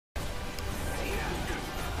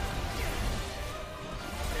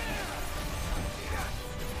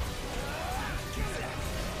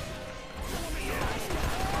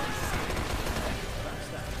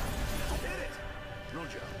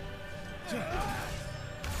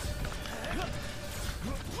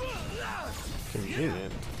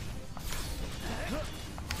Convenient.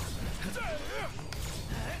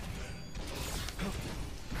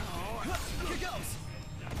 Here goes.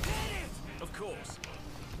 Of course.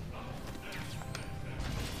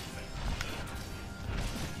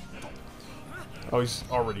 Oh, he's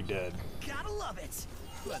already dead. Gotta love it.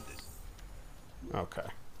 Splendid. Okay.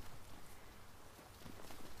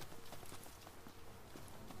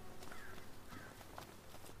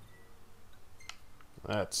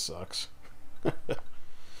 That sucks.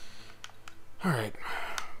 Alright.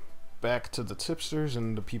 Back to the tipsters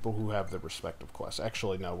and the people who have their respective quests.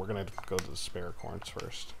 Actually, no, we're going to go to the Sparacorns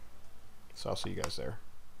first. So I'll see you guys there.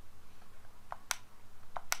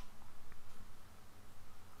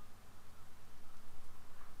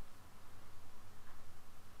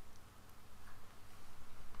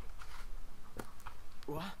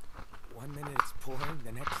 What? 1 minute it's pouring,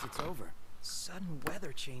 the next it's over. Sudden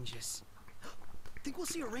weather changes. Think we'll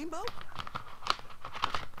see a rainbow?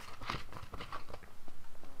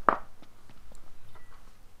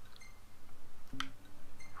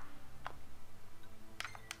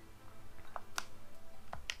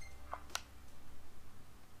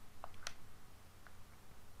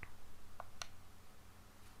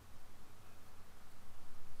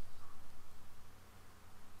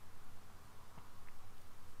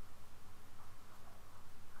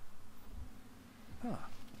 Huh.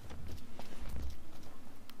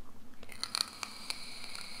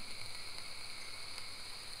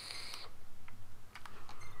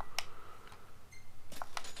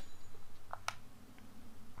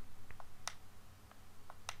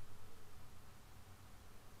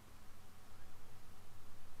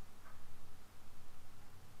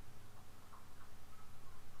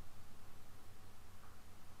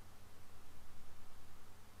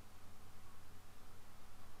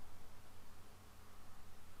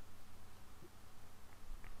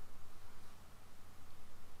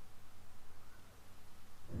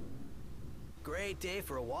 Great day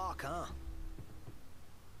for a walk, huh?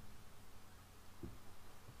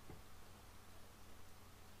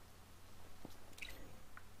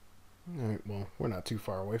 Alright, well, we're not too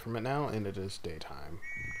far away from it now, and it is daytime.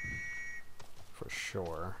 For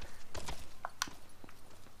sure.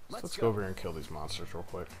 Let's go over here and kill these monsters real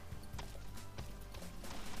quick.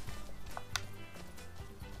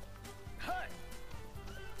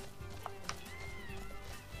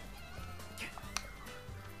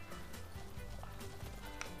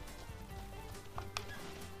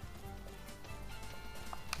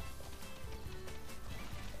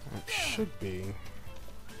 It should be.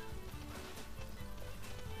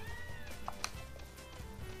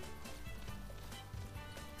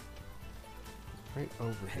 Right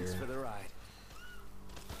over Thanks here. for the ride.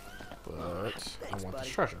 But I want this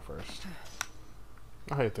treasure first.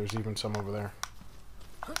 Oh, hey, there's even some over there.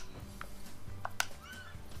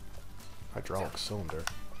 Hydraulic cylinder.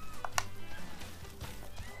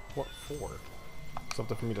 What for?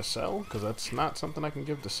 Something for me to sell? Because that's not something I can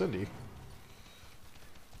give to Cindy.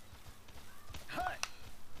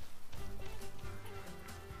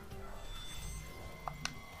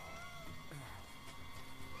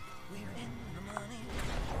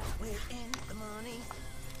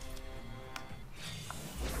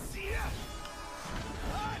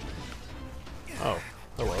 Oh,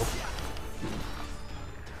 hello.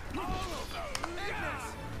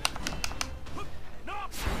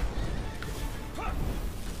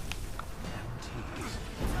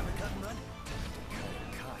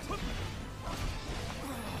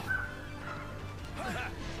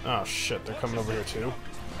 Oh shit, they're coming over here too.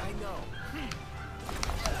 I know.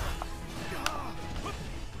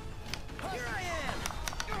 Here I am.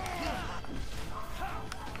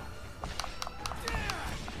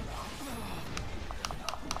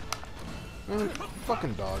 Man,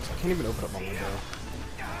 fucking dogs. I can't even open up my window.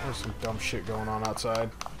 There's some dumb shit going on outside.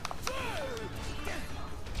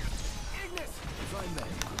 Ignis, if I may.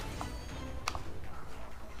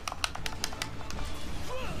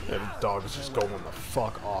 Yeah, the dog is just going the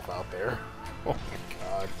fuck off out there. Oh my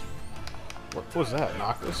god. What was that?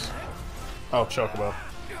 Noctis? Oh, Chocobo.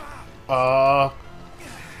 Whoa.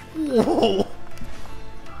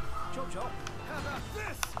 Jojo, how about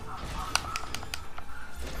this?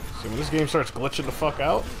 See, when this game starts glitching the fuck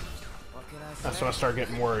out, What can I say? that's when I start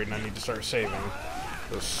getting worried and I need to start saving.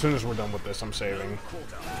 So as soon as we're done with this, I'm saving.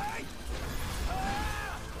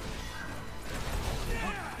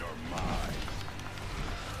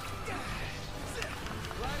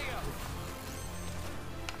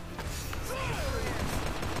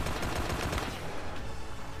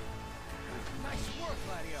 Nice work,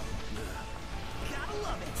 Gladio. Gotta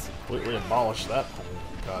love it. Completely abolish that whole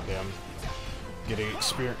goddamn getting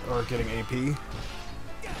experience or getting AP.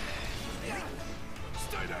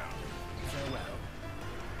 Stay down. Farewell.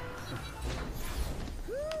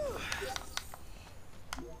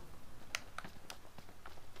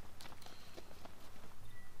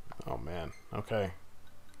 Oh man. Okay.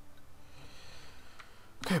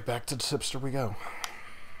 Okay, back to the tipster we go.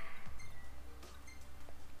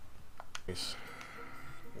 Nice.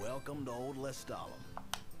 Welcome to Old Lestalem.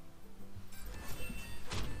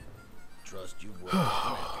 Trust you worked an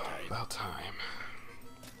appetite. About time.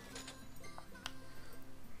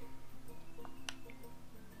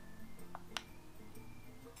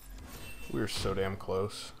 We were so damn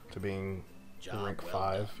close to being Job rank well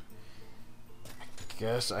 5. done. I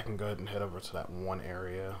guess I can go ahead and head over to that one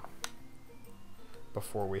area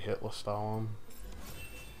before we hit Lestalem.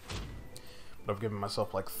 But I've given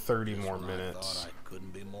myself like 30 more Just when I minutes thought I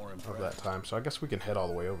couldn't be more of impressed. that time, so I guess we can head all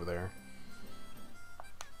the way over there.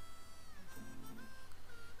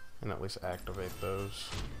 And at least activate those.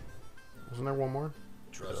 Wasn't there one more?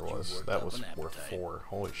 Trust There you was. worked That up was an worth appetite. 4.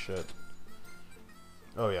 Holy shit.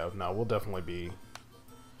 Oh yeah, no, we'll definitely be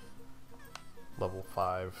level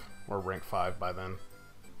 5 or rank 5 by then.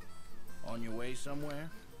 On your way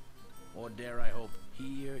somewhere? Or dare I hope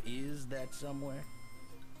here is that somewhere?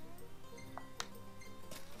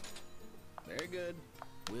 Very good.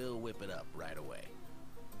 We'll whip it up right away.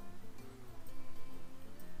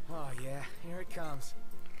 Oh yeah, here it comes.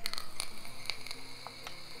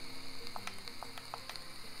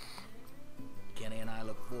 Kenny and I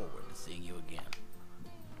look forward to seeing you again.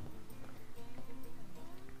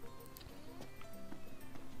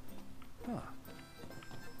 Huh.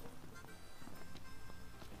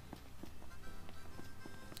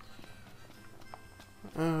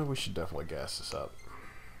 We should definitely gas this up.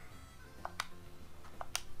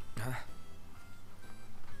 Huh?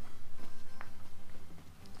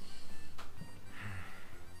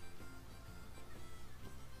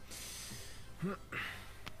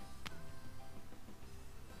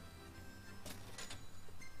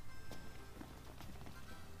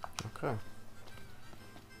 Okay.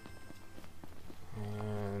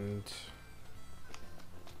 And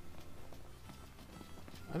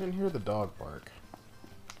I didn't hear the dog bark.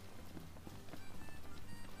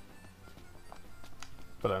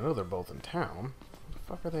 But I know they're both in town. Where the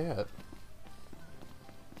fuck are they at?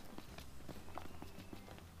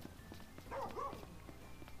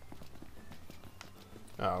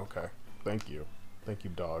 Oh, okay. Thank you. Thank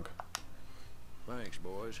you, dog. Thanks,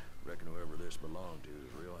 boys. Reckon whoever this belonged to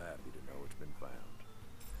is real happy to know it's been found.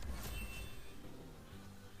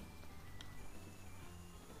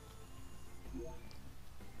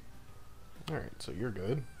 Alright, so you're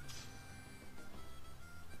good.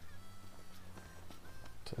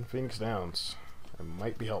 10 Phoenix Downs. It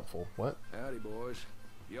might be helpful. What? Howdy, boys.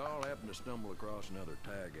 If y'all happen to stumble across another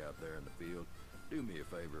tag out there in the field, do me a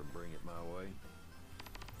favor and bring it my way.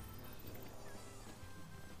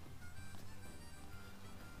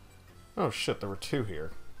 Oh shit, there were 2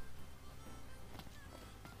 here.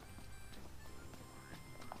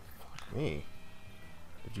 Fuck me.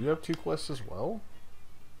 Did you have 2 quests as well?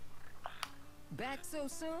 Back so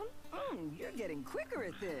soon? You're getting quicker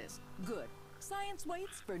at this. Good. Science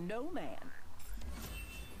waits for no man.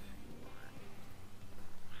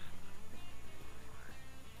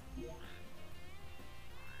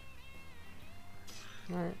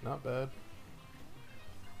 Alright, not bad.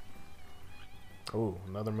 Oh,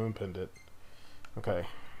 another moon pendant. Okay.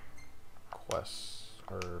 Quests,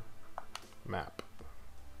 or map.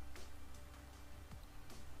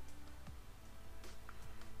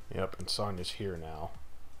 Yep, and Sonya's here now.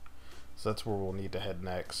 So that's where we'll need to head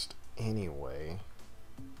next anyway.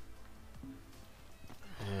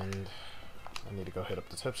 And I need to go hit up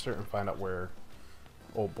the tipster and find out where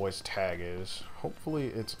old boy's tag is. Hopefully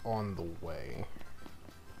it's on the way.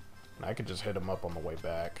 And I could just hit him up on the way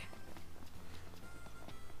back.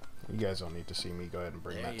 You guys don't need to see me go ahead and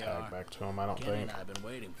bring There that you tag are. back to him, I don't Kenny think. and I've been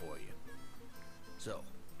waiting for you. So,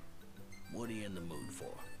 what are you in the mood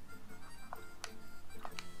for?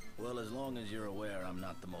 Well, as long as you're aware I'm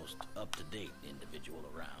not the most up-to-date individual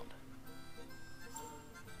around.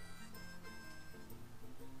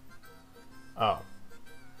 Oh.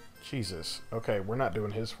 Jesus. Okay, we're not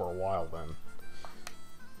doing his for a while then.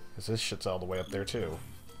 Because his shit's all the way up there too.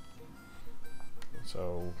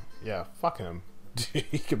 So, yeah, fuck him.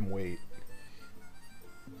 He can wait.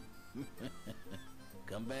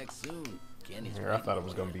 Come back soon. Kenny's Here, I waiting thought it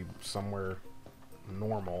was for going to you. be somewhere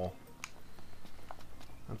normal.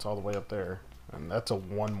 That's all the way up there. And that's a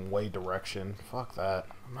one-way direction. Fuck that.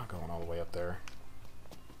 I'm not going all the way up there.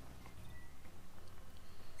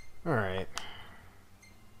 Alright.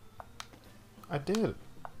 I did.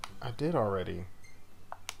 I did already.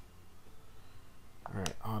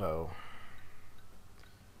 Alright, auto.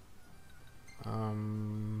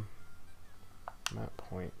 Map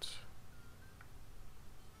point.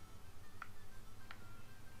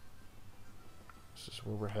 This is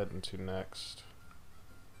where we're heading to next.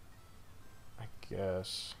 I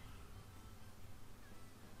guess.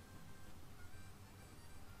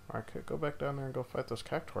 Or I could go back down there and go fight those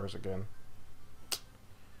cactuars again.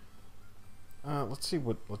 Let's see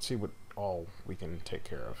what all we can take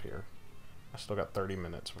care of here. I still got 30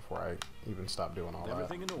 minutes before I even stop doing all that.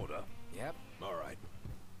 Everything in order? Yep. All right.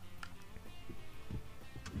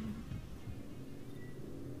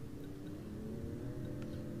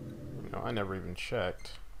 You know, I never even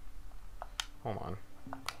checked. Hold on.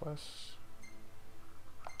 Quest.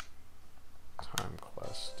 Time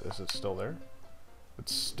quest. Is it still there?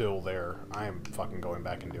 It's still there. I am fucking going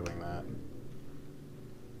back and doing that.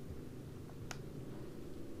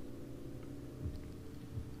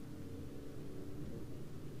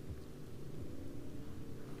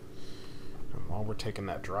 And while we're taking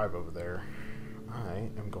that drive over there, I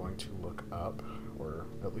am going to look up, or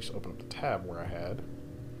at least open up the tab where I had.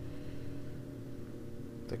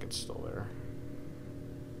 I think it's still there.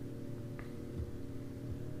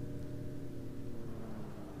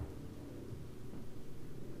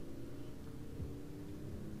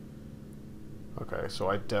 Okay, so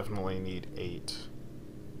I definitely need 8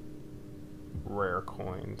 rare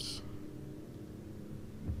coins.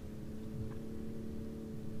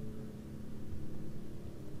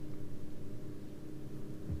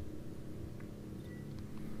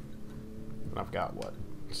 And I've got, what,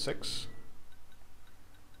 6?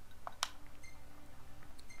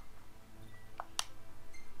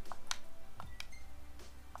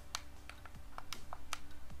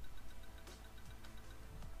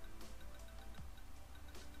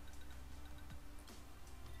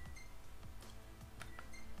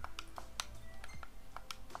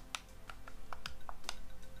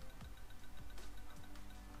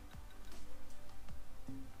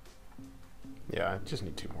 Yeah, I just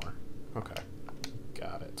need 2 more. Okay.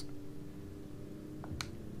 Got it.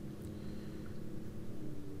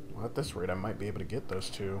 Well, at this rate, I might be able to get those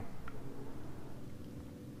 2.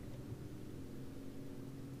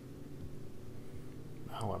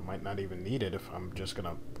 Hell, I might not even need it if I'm just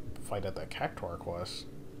gonna fight at that cactuar quest.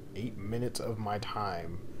 8 minutes of my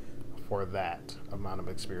time for that amount of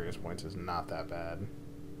experience points is not that bad.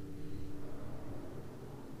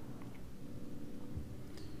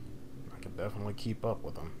 I can definitely keep up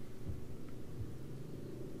with them.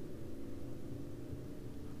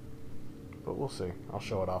 But we'll see. I'll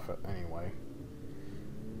show it off anyway.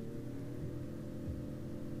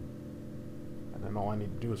 And then all I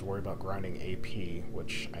need to do is worry about grinding AP,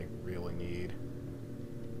 which I really need.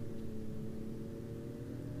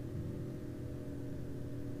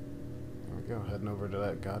 There we go, heading over to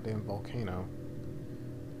that goddamn volcano.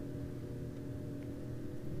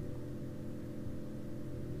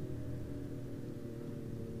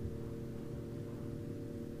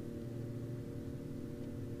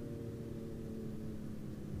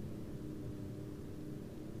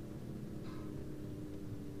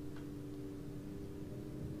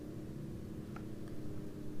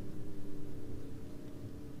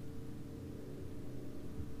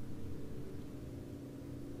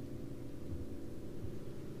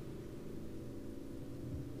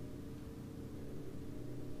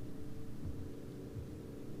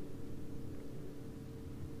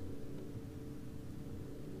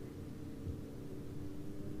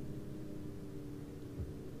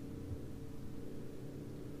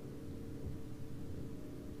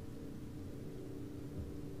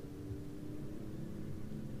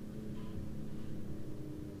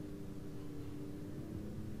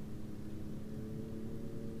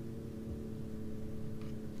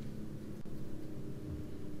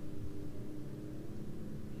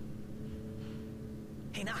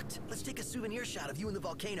 Hey, Noct, let's take a souvenir shot of you in the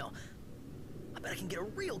volcano. I bet I can get a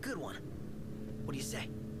real good one. What do you say?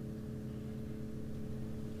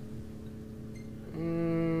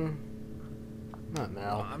 Not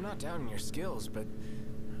now. I'm not doubting your skills, but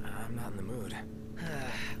I'm not in the mood.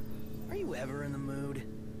 Are you ever in the mood?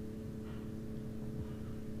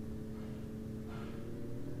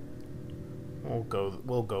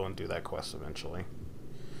 We'll go and do that quest eventually.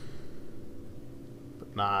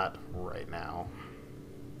 But not right now.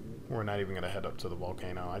 We're not even gonna head up to the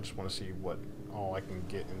volcano. I just want to see what all I can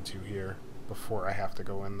get into here before I have to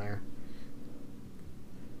go in there.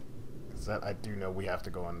 Because that I do know we have to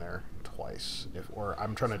go in there twice. Or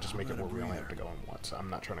I'm trying to just make it where we only have to go in once. I'm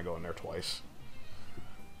not trying to go in there twice.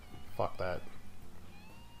 Fuck that.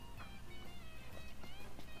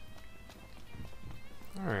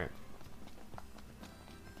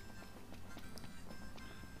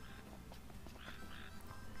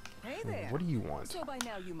 What do you want? So by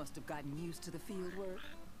now you must have gotten used to the field work.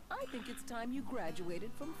 I think it's time you graduated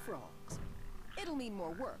from frogs. It'll mean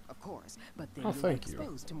more work, of course, but then you'll be thank you.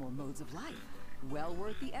 exposed to more modes of life. Well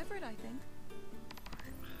worth the effort, I think.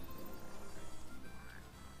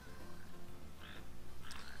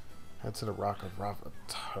 Head to the Rock of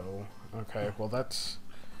Ravato. Okay, well that's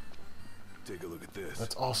Take a look at this.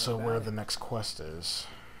 that's also where the next quest is.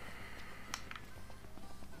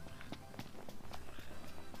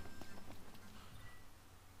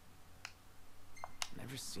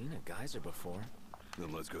 Never seen a geyser before.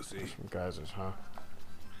 Then let's go see. Some geysers, huh?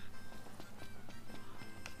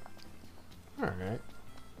 Alright.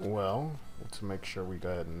 Well, let's make sure we go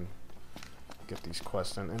ahead and get these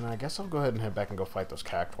quests in. And I guess I'll go ahead and head back and go fight those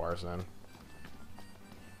cactuars then.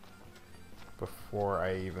 Before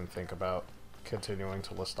I even think about continuing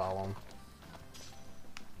to Lestallum.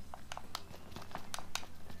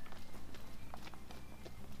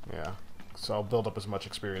 Yeah. So I'll build up as much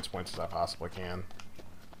experience points as I possibly can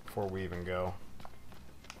before we even go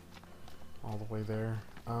all the way there.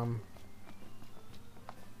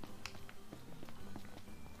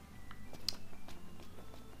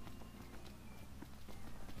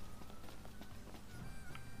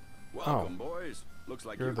 Welcome, boys. Looks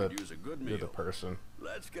like you You're could use a good You're the meal. person.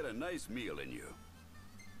 Let's get a nice meal in you.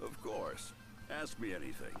 Of course. Ask me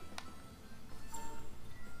anything.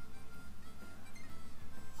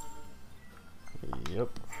 Yep.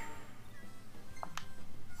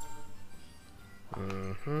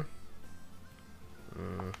 Mm-hmm.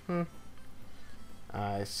 Mm-hmm.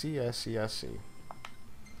 I see.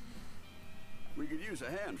 We could use a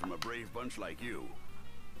hand from a brave bunch like you.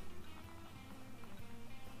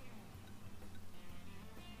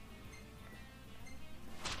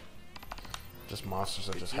 Just monsters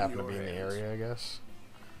that It's just in happen to your be in the hands. area, I guess.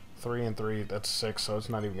 3 and 3, that's 6, so it's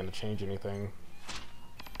not even going to change anything.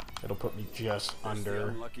 It'll put me just This the under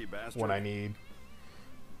unlucky bastard. what I need.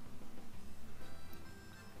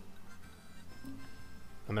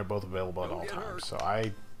 And they're both available at Don't all get times, hurt. so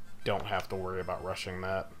I don't have to worry about rushing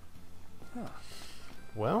that.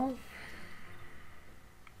 Well,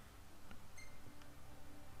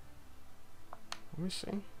 let me see.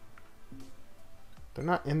 They're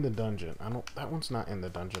not in the dungeon. That one's not in the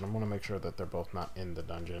dungeon. I want to make sure that they're both not in the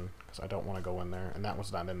dungeon because I don't want to go in there, and that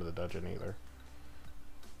one's not into the dungeon either.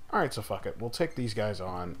 All right, so fuck it. We'll take these guys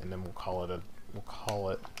on, and then we'll call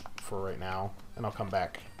it for right now, and I'll come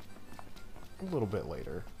back a little bit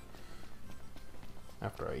later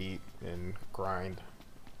after I eat and grind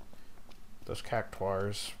those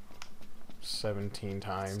cactuars 17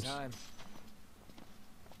 times. It's time.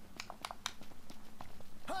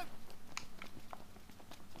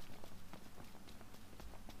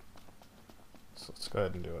 So let's go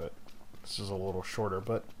ahead and do it. This is a little shorter,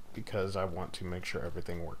 but because I want to make sure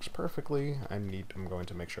everything works perfectly, I'm going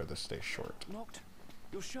to make sure this stays short. Knocked.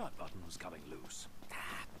 Your shirt button was coming loose.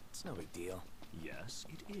 It's no big deal. Yes,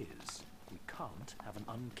 it is. We can't have an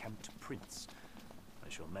unkempt prince. I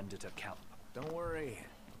shall mend it at camp. Don't worry.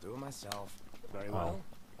 I'll do it myself. Very Oh, well.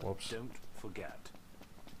 whoops. Don't forget.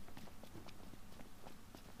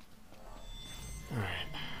 Alright,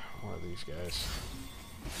 one of these guys.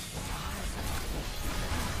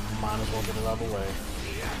 Might as well get it out of the way.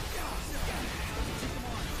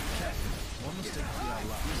 One mistake will be our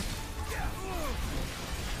last.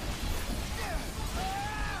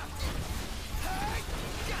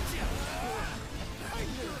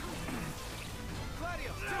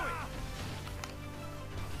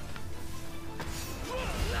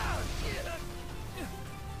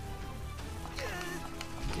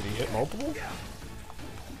 Did he hit multiple?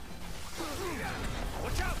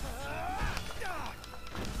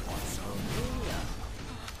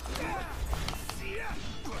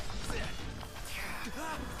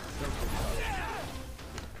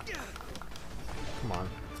 Come on.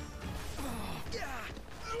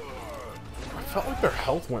 I felt like their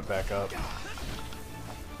health went back up.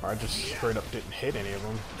 Or I just straight up didn't hit any of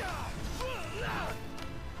them.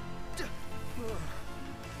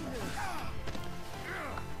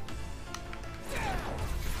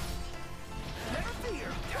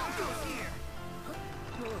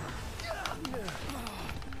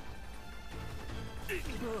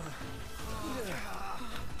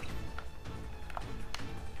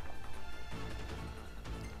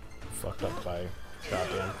 Fucked up by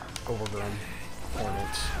goddamn overgrown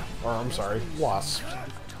hornets. Or, I'm sorry, wasps.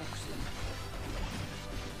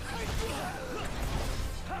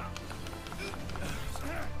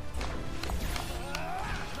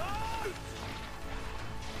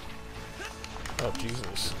 Oh,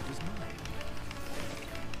 Jesus.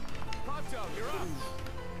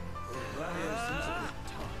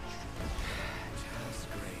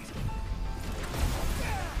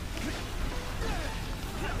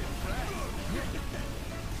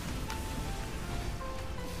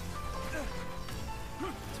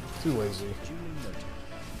 Too lazy. Duly noted.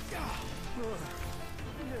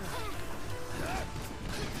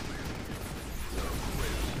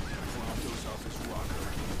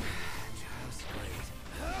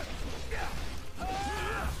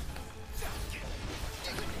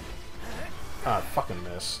 Ah, I fucking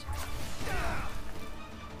missed.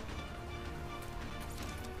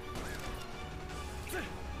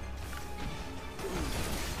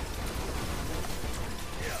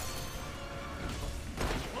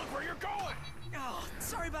 Look where you're going! Oh,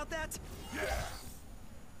 sorry about that.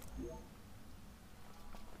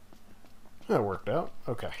 That worked out.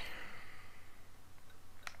 Okay.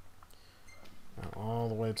 Now all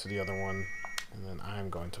the way to the other one, and then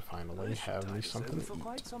I'm going to finally have me something to for eat.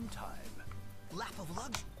 quite some time. Lap of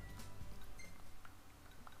luxury.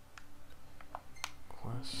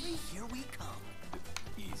 Quest. Here we come.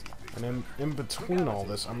 Easy. And then in between all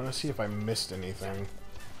this, I'm gonna see if I missed anything.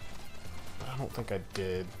 But I don't think I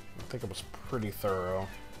did. I think it was pretty thorough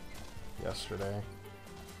yesterday.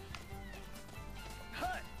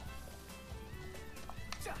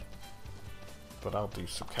 But I'll do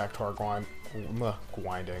some cactuar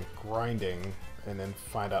grinding, and then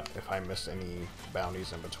find out if I missed any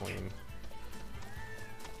bounties in between.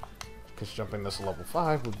 Because jumping this level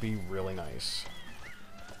 5 would be really nice.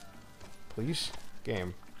 Please?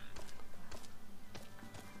 Game.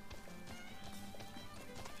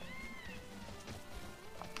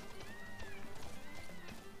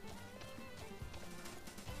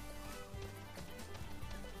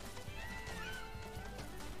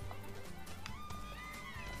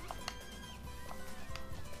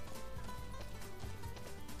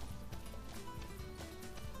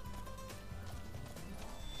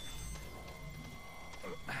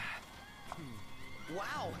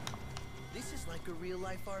 Wow. This is like a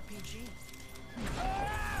real-life RPG.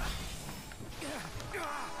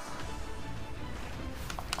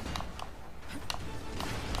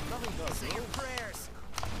 Say your prayers.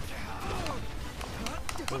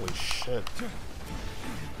 Holy shit.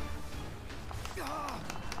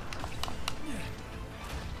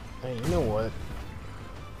 Hey, you know what?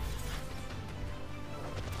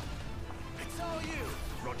 It's all you!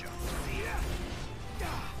 Roger.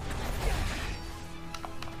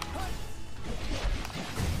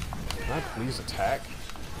 Can I please attack?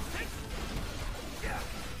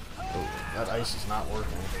 Oh, that ice is not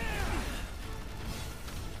working.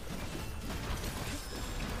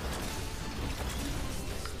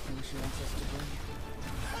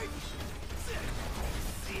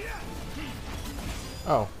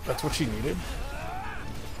 Oh, that's what she needed?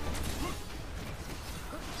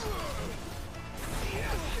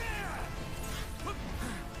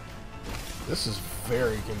 This is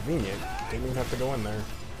very convenient. Didn't even have to go in there.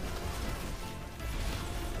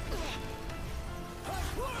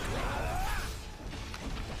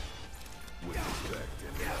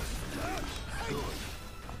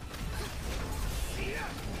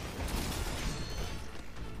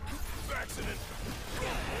 Accident.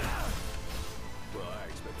 Well, I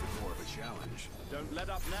expected more of a challenge. Don't let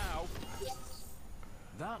up now.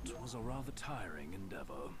 That was a rather tiring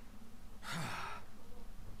endeavor.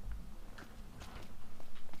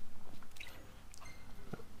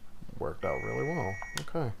 Worked out really well.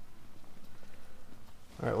 Okay.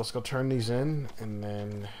 Alright, let's go turn these in, and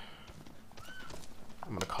then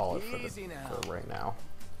I'm gonna call it Easy now. for right now.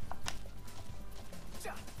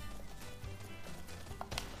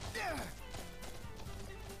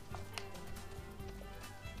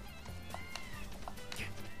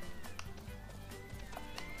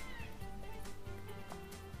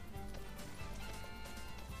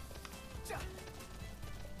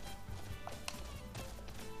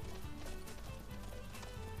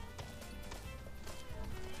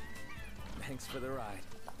 Thanks for the ride.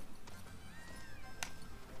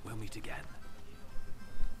 We'll meet again.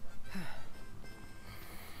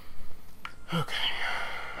 Okay.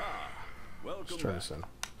 Welcome Let's try back. this in.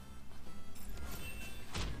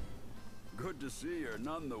 Good to see you're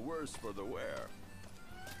none the worse for the wear.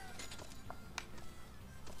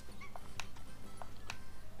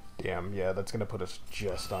 Damn, yeah, that's gonna put us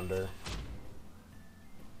just under.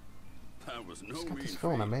 That was no Just got mean this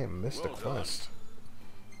feeling I feat. may have missed Well a done. quest.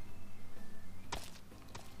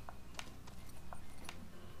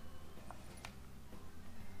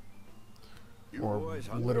 You Or boys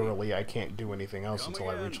hungry? literally, I can't do anything else Come until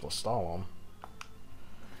I again. reach Lestalem.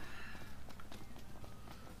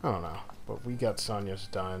 I don't know, but we got Sonya's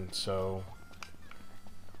done, so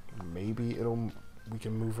maybe we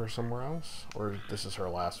can move her somewhere else, or this is her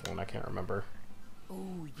last one. I can't remember.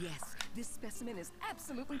 Oh, yes. This specimen is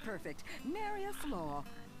absolutely perfect. Nary a flaw.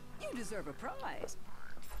 You deserve a prize.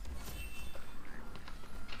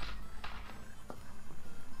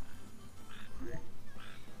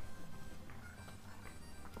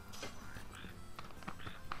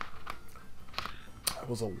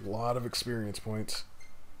 was a lot of experience points.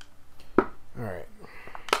 Alright.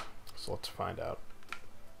 So let's find out.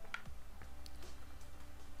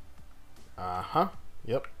 Uh-huh.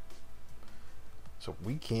 Yep. So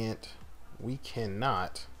we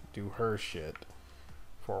cannot do her shit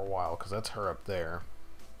for a while, because that's her up there.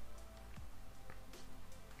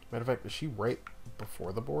 Matter of fact, is she right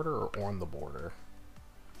before the border or on the border?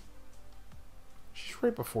 She's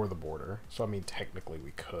right before the border, so I mean technically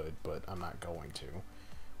we could, but I'm not going to.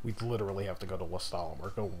 We'd literally have to go to Lestalem, or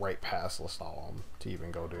go right past Lestalem to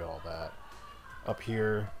even go do all that. Up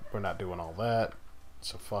here, we're not doing all that,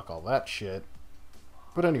 so fuck all that shit.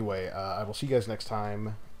 But anyway, I will see you guys next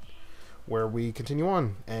time, where we continue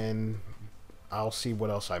on, and I'll see what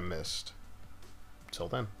else I missed. Till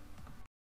then.